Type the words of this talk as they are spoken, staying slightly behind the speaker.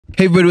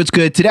Hey everybody, what's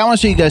good? Today I want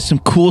to show you guys some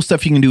cool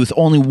stuff you can do with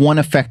only one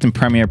effect in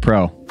Premiere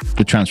Pro,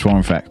 the transform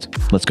effect.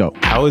 Let's go.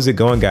 How is it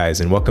going,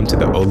 guys? And welcome to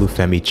the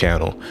Reframe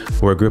channel.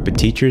 We're a group of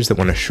teachers that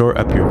want to shore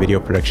up your video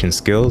production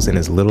skills in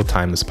as little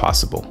time as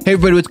possible. Hey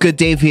everybody, what's good?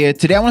 Dave here.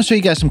 Today I want to show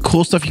you guys some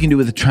cool stuff you can do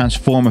with the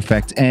transform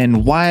effect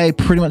and why I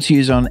pretty much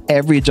use it on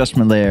every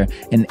adjustment layer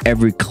in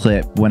every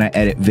clip when I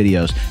edit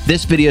videos.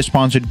 This video is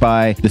sponsored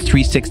by the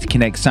 360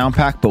 Kinect sound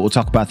pack, but we'll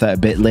talk about that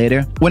a bit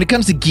later. When it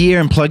comes to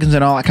gear and plugins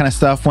and all that kind of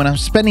stuff, when I'm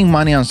spending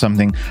money on something,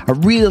 I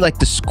really like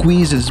to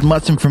squeeze as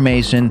much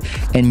information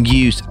and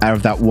use out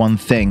of that one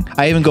thing.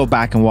 I even go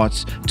back and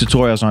watch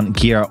tutorials on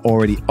gear I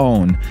already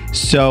own.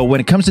 So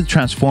when it comes to the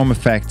transform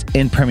effect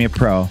in Premiere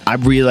Pro, I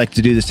really like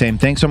to do the same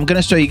thing. So I'm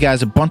going to show you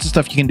guys a bunch of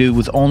stuff you can do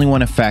with only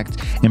one effect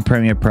in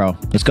Premiere Pro.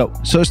 Let's go.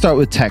 So let's start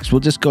with text. We'll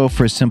just go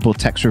for a simple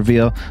text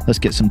reveal. Let's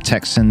get some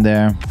text in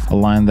there,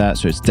 align that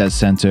so it's dead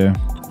center.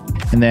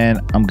 And then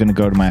I'm going to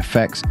go to my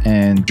effects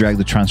and drag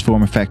the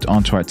transform effect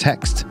onto our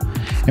text.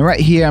 And right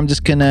here, I'm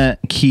just going to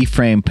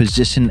keyframe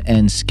position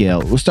and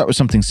scale. We'll start with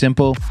something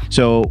simple.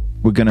 So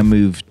we're going to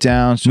move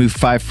down, so move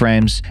 5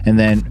 frames, and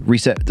then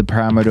reset the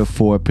parameter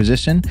for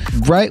position.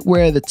 Right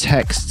where the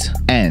text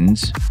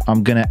ends,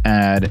 I'm going to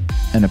add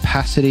an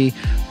opacity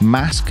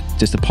mask,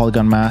 just a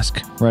polygon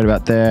mask right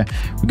about there.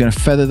 We're going to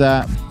feather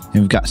that, and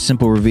we've got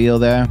simple reveal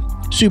there.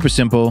 Super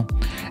simple.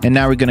 And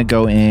now we're going to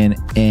go in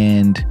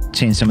and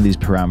change some of these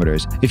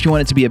parameters. If you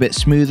want it to be a bit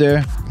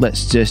smoother,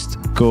 let's just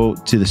go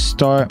to the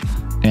start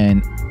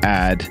and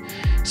add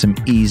some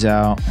ease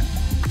out.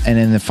 And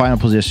in the final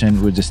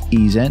position, we'll just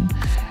ease in.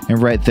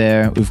 And right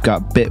there, we've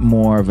got a bit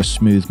more of a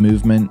smooth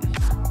movement.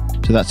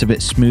 So that's a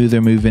bit smoother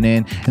moving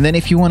in. And then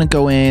if you want to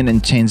go in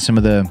and change some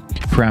of the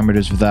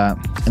parameters of that,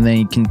 and then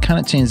you can kind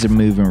of change the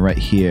movement right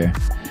here.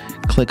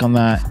 Click on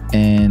that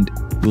and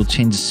we'll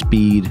change the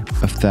speed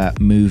of that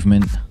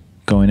movement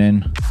going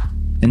in.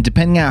 And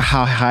depending on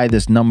how high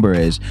this number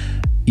is,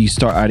 you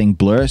start adding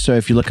blur. So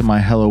if you look at my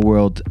hello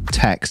world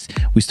text,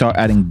 we start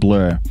adding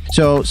blur.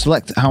 So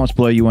select how much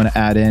blur you want to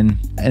add in.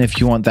 And if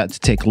you want that to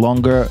take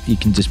longer, you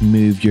can just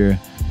move your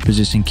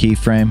position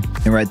keyframe.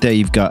 And right there,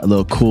 you've got a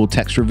little cool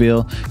text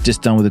reveal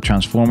just done with the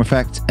transform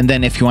effect. And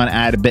then if you want to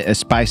add a bit of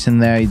spice in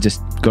there, you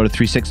just go to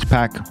 360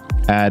 pack,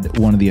 add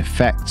one of the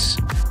effects.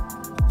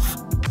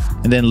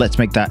 And then let's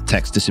make that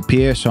text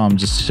disappear. So I'm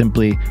just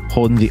simply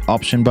holding the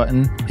option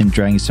button and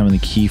dragging some of the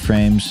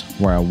keyframes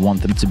where I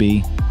want them to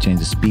be. Change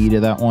the speed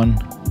of that one.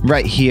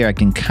 Right here, I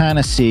can kind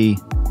of see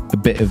a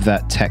bit of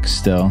that text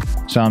still.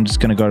 So I'm just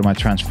going to go to my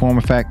transform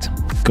effect,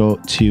 go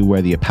to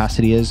where the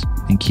opacity is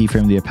and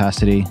keyframe the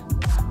opacity.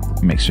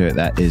 Make sure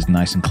that is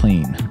nice and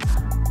clean.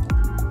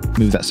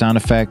 Move that sound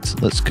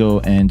effect. Let's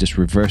go and just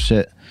reverse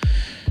it.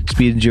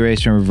 Speed and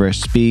duration,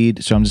 reverse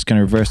speed. So I'm just going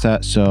to reverse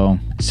that so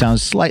it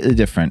sounds slightly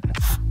different.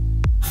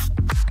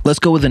 Let's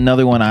go with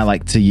another one I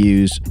like to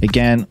use.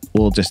 Again,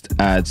 we'll just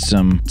add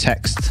some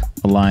text,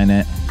 align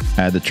it,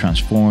 add the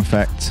transform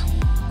effect.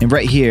 And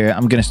right here,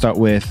 I'm going to start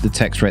with the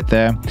text right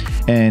there.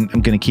 And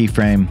I'm going to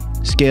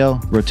keyframe scale,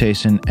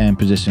 rotation, and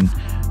position.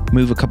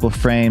 Move a couple of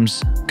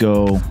frames,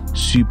 go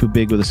super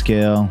big with the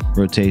scale,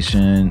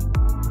 rotation.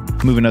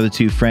 Move another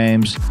 2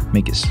 frames,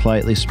 make it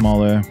slightly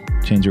smaller,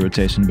 change the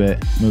rotation a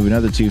bit. Move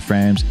another 2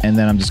 frames, and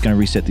then I'm just going to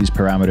reset these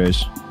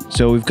parameters.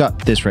 So we've got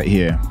this right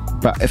here.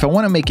 But if I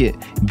want to make it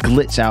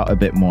glitch out a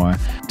bit more,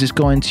 just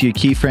go into your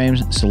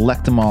keyframes,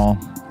 select them all,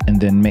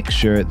 and then make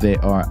sure they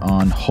are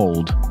on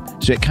hold.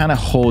 So it kind of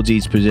holds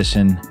each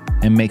position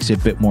and makes it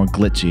a bit more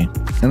glitchy.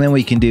 And then what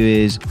you can do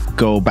is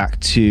go back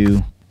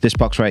to this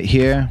box right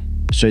here,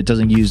 so it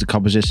doesn't use the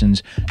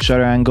composition's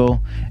shutter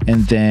angle,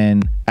 and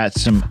then add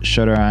some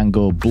shutter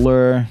angle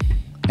blur,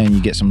 and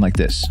you get something like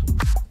this.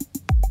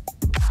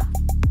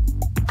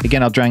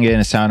 Again, I'll drag in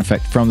a sound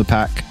effect from the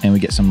pack, and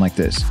we get something like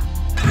this.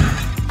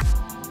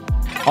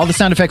 All the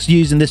sound effects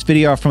used in this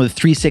video are from the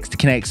 360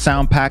 Kinect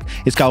sound pack.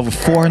 It's got over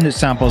 400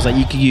 samples that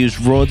you can use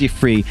royalty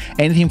free.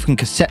 Anything from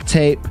cassette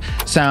tape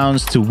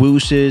sounds to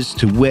whooshes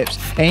to whips,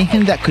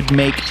 anything that could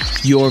make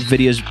your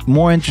videos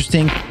more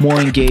interesting, more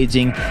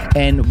engaging,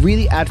 and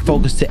really add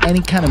focus to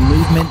any kind of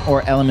movement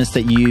or elements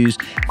that you use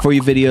for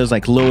your videos,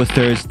 like lower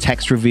thirds,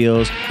 text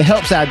reveals. It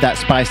helps add that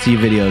spice to your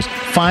videos.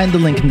 Find the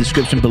link in the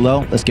description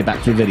below. Let's get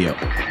back to the video.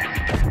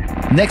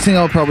 Next thing,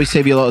 I'll probably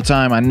save you a lot of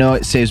time. I know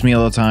it saves me a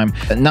lot of time.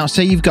 Now,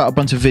 say you've got a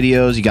bunch of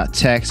videos, you got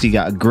text, you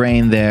got a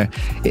grain there,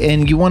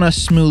 and you want to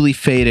smoothly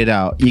fade it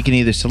out. You can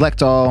either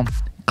select all,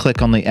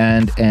 click on the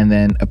end, and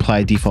then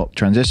apply default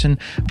transition.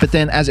 But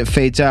then as it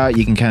fades out,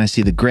 you can kind of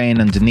see the grain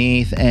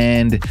underneath,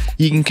 and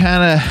you can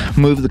kind of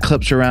move the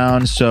clips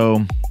around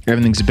so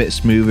everything's a bit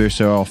smoother,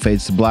 so it all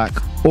fades to black.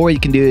 Or what you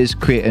can do is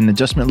create an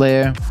adjustment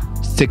layer,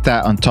 stick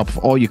that on top of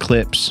all your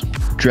clips,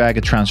 drag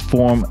a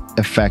transform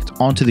effect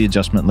onto the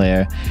adjustment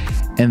layer,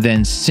 and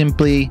then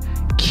simply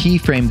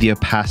keyframe the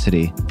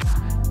opacity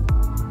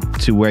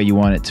to where you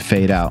want it to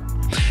fade out.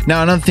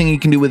 Now, another thing you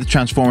can do with the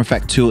transform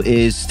effect tool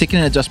is stick in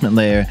an adjustment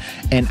layer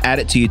and add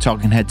it to your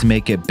talking head to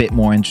make it a bit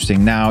more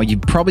interesting. Now,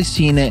 you've probably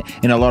seen it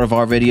in a lot of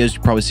our videos.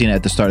 You've probably seen it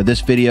at the start of this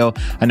video.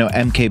 I know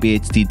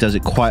MKBHD does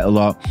it quite a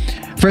lot.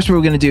 First, what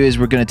we're going to do is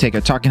we're going to take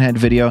a talking head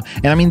video.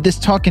 And I mean, this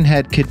talking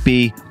head could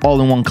be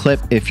all in one clip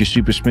if you're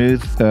super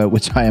smooth,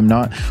 which I am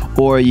not,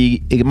 or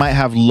it might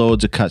have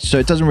loads of cuts. So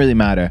it doesn't really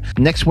matter.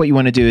 Next, what you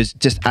want to do is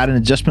just add an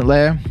adjustment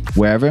layer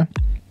wherever,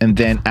 and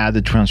then add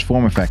the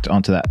transform effect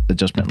onto that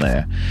adjustment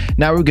layer.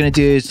 Now what we're gonna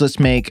do is let's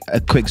make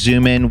a quick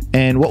zoom in,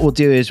 and what we'll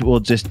do is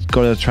we'll just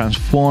go to the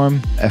transform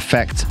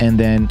effect and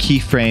then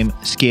keyframe,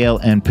 scale,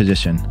 and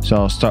position. So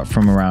I'll start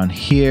from around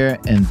here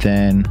and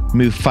then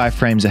move 5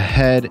 frames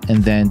ahead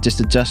and then just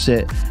adjust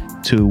it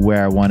to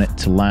where I want it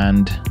to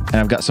land. And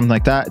I've got something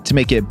like that. To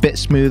make it a bit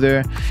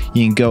smoother,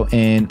 you can go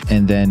in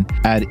and then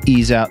add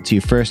ease out to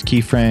your first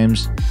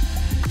keyframes,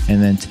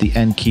 and then to the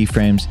end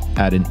keyframes,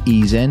 add an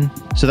ease in.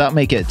 So that'll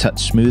make it a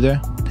touch smoother.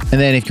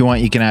 And then if you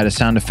want, you can add a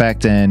sound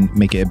effect and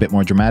make it a bit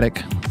more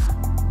dramatic.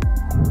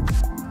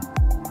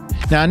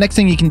 Now, next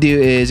thing you can do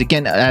is,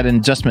 again, add an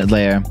adjustment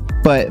layer,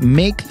 but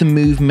make the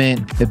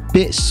movement a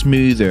bit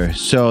smoother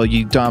so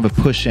you don't have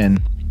a push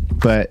in.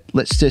 But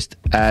let's just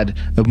add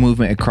a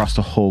movement across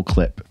the whole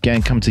clip.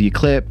 Again, come to your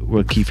clip,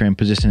 we'll keyframe,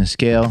 position, and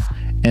scale.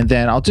 And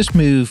then I'll just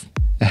move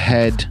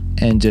ahead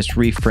and just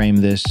reframe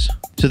this.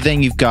 So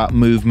then you've got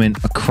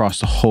movement across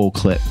the whole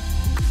clip.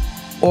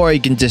 Or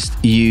you can just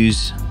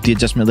use the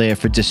adjustment layer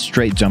for just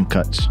straight jump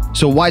cuts.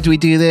 So why do we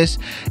do this?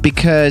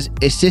 Because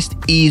it's just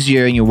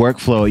easier in your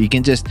workflow. You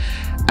can just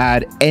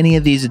add any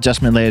of these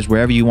adjustment layers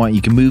wherever you want.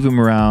 You can move them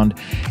around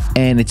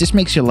and it just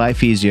makes your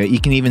life easier. You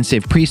can even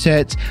save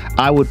presets.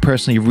 I would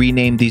personally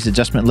rename these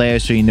adjustment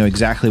layers so you know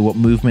exactly what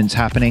movement's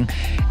happening,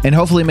 and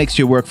hopefully it makes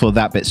your workflow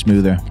that bit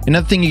smoother.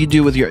 Another thing you can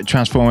do with your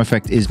transform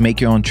effect is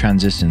make your own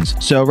transitions.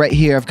 So right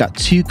here, I've got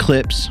 2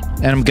 clips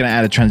and I'm gonna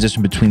add a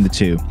transition between the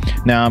 2.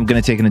 Now I'm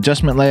gonna take an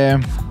adjustment layer.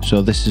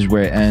 So this is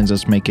where it ends.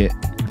 Let's make it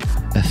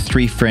a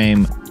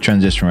 3-frame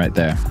transition right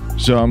there.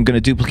 So I'm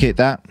gonna duplicate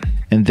that,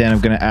 and then I'm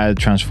gonna add a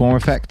transform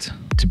effect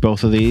to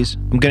both of these.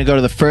 I'm gonna go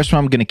to the first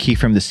one, I'm gonna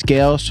keyframe the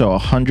scale, so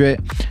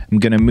 100. I'm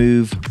gonna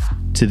move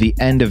to the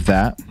end of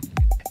that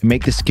and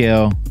make the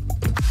scale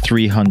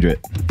 300.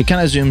 It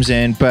kind of zooms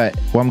in, but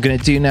what I'm gonna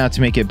do now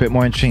to make it a bit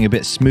more interesting, a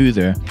bit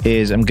smoother,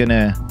 is I'm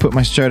gonna put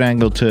my start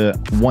angle to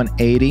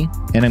 180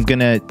 and I'm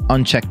gonna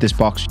uncheck this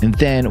box. And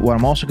then what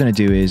I'm also gonna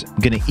do is I'm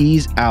gonna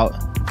ease out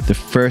the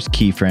first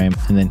keyframe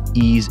and then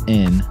ease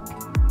in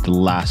the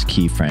last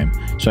keyframe.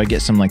 So I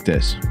get something like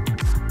this.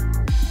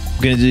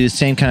 I'm gonna do the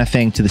same kind of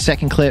thing to the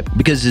second clip.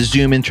 Because the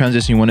zoom in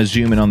transition, you wanna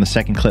zoom in on the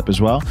second clip as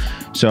well.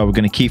 So we're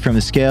gonna keyframe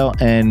the scale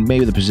and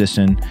maybe the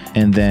position,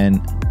 and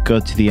then go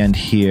to the end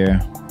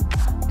here.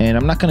 And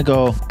I'm not gonna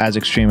go as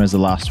extreme as the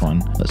last one.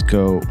 Let's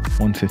go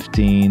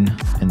 115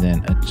 and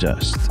then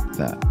adjust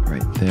that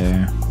right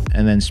there.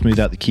 And then smooth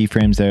out the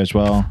keyframes there as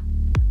well.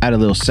 Add a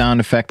little sound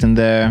effect in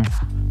there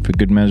for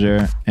good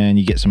measure, and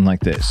you get something like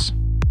this.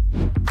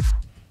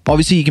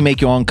 Obviously, you can make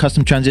your own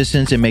custom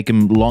transitions and make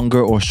them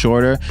longer or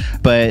shorter,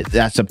 but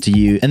that's up to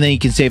you. And then you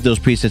can save those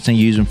presets and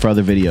use them for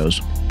other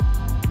videos.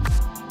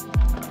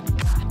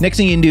 Next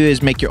thing you can do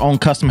is make your own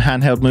custom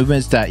handheld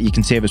movements that you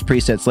can save as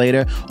presets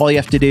later. All you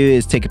have to do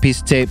is take a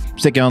piece of tape,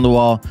 stick it on the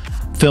wall,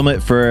 film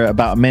it for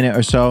about a minute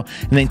or so,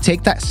 and then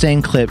take that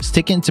same clip,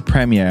 stick it into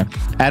Premiere,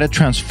 add a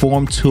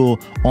transform tool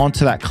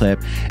onto that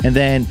clip, and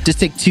then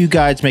just take 2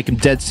 guides, make them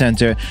dead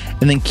center,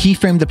 and then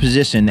keyframe the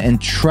position and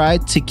try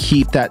to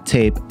keep that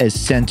tape as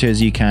center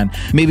as you can.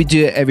 Maybe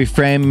do it every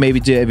frame,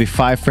 maybe do it every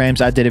 5 frames.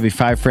 I did every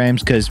 5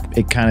 frames because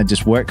it kind of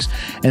just works.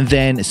 And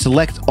then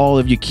select all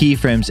of your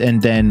keyframes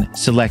and then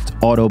select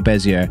auto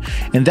Bezier.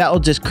 And that will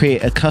just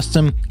create a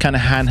custom kind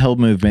of handheld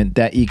movement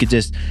that you could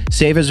just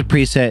save as a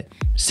preset,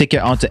 stick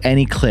it onto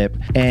any clip,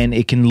 and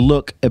it can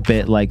look a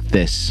bit like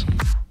this.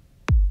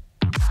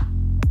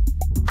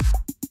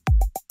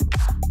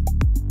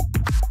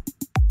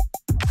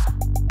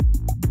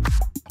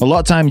 A lot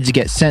of times you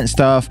get sent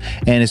stuff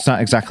and it's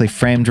not exactly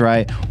framed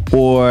right,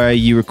 or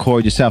you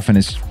record yourself and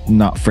it's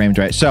not framed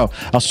right. So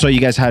I'll show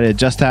you guys how to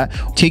adjust that.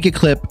 Take a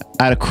clip,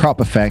 add a crop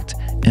effect,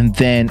 and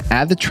then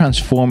add the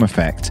transform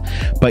effect.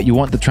 But you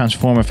want the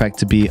transform effect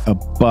to be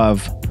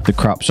above the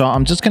crop. So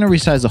I'm just gonna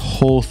resize the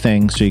whole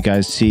thing so you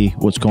guys see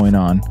what's going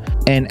on.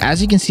 And as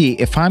you can see,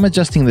 if I'm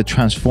adjusting the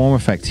transform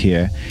effect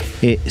here,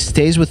 it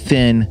stays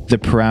within the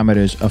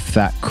parameters of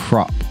that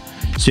crop.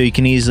 So you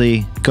can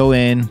easily go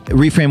in,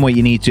 reframe what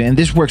you need to. And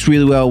this works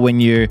really well when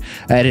you're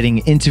editing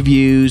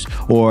interviews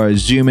or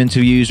Zoom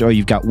interviews, or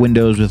you've got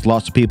windows with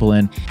lots of people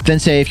in. Then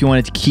say if you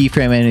wanted to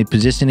keyframe any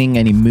positioning,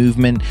 any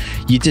movement,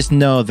 you just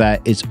know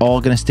that it's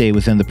all gonna stay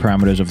within the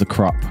parameters of the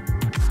crop.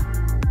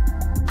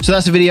 So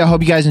that's the video. I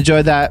hope you guys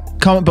enjoyed that.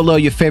 Comment below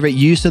your favorite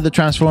use of the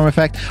transform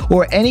effect,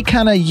 or any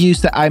kind of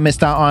use that I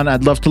missed out on.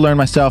 I'd love to learn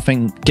myself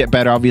and get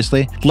better,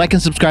 obviously. Like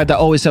and subscribe, that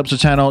always helps the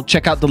channel.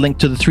 Check out the link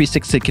to the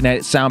 360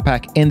 Kinetic sound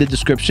pack in the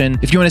description.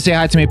 If you want to say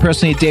hi to me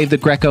personally, Dave the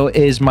Greco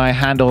is my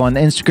handle on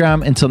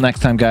Instagram. Until next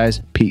time,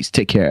 guys, peace,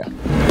 take care.